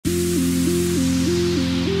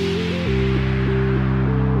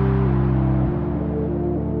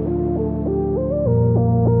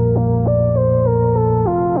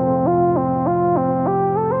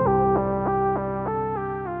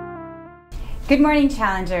Good morning,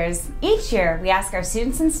 Challengers. Each year, we ask our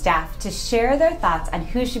students and staff to share their thoughts on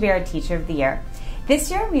who should be our Teacher of the Year. This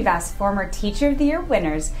year, we've asked former Teacher of the Year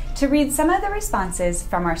winners to read some of the responses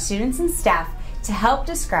from our students and staff to help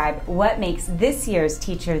describe what makes this year's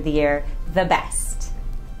Teacher of the Year the best.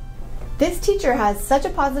 This teacher has such a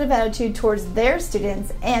positive attitude towards their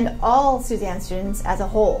students and all Suzanne students as a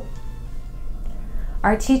whole.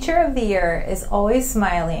 Our Teacher of the Year is always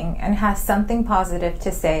smiling and has something positive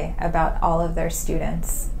to say about all of their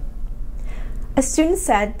students. A student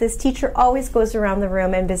said this teacher always goes around the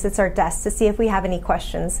room and visits our desks to see if we have any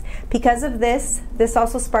questions. Because of this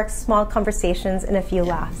also sparks small conversations and a few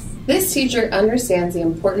laughs. This teacher understands the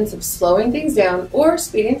importance of slowing things down or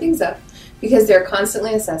speeding things up because they're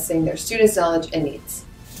constantly assessing their students' knowledge and needs.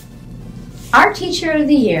 Our Teacher of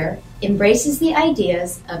the Year embraces the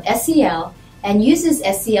ideas of SEL and uses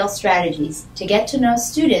SEL strategies to get to know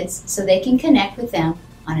students so they can connect with them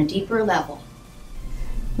on a deeper level.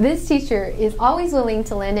 This teacher is always willing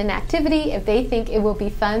to lend an activity if they think it will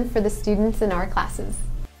be fun for the students in our classes.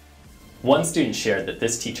 One student shared that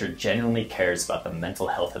this teacher genuinely cares about the mental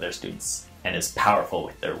health of their students and is powerful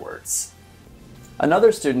with their words.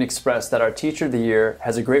 Another student expressed that our Teacher of the Year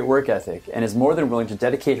has a great work ethic and is more than willing to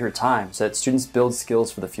dedicate her time so that students build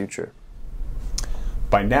skills for the future.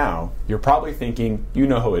 By now, you're probably thinking you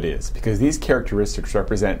know who it is because these characteristics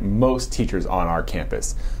represent most teachers on our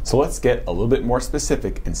campus. So let's get a little bit more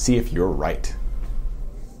specific and see if you're right.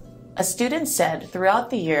 A student said, throughout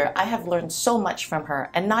the year, I have learned so much from her,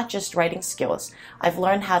 and not just writing skills. I've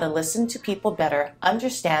learned how to listen to people better,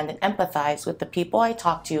 understand and empathize with the people I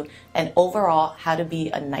talk to, and overall, how to be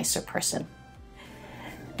a nicer person.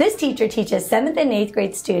 This teacher teaches 7th and 8th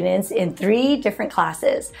grade students in 3 different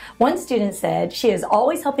classes. One student said she is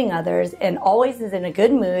always helping others and always is in a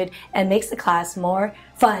good mood and makes the class more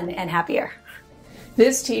fun and happier.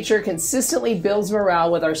 This teacher consistently builds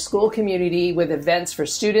morale with our school community with events for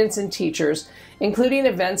students and teachers, including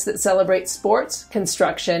events that celebrate sports,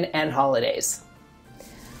 construction, and holidays.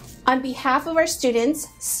 On behalf of our students,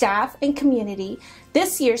 staff, and community,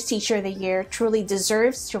 this year's Teacher of the Year truly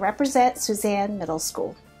deserves to represent Suzanne Middle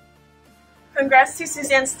School. Congrats to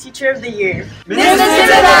Suzanne's Teacher of the Year. Mrs.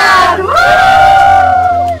 Isabel!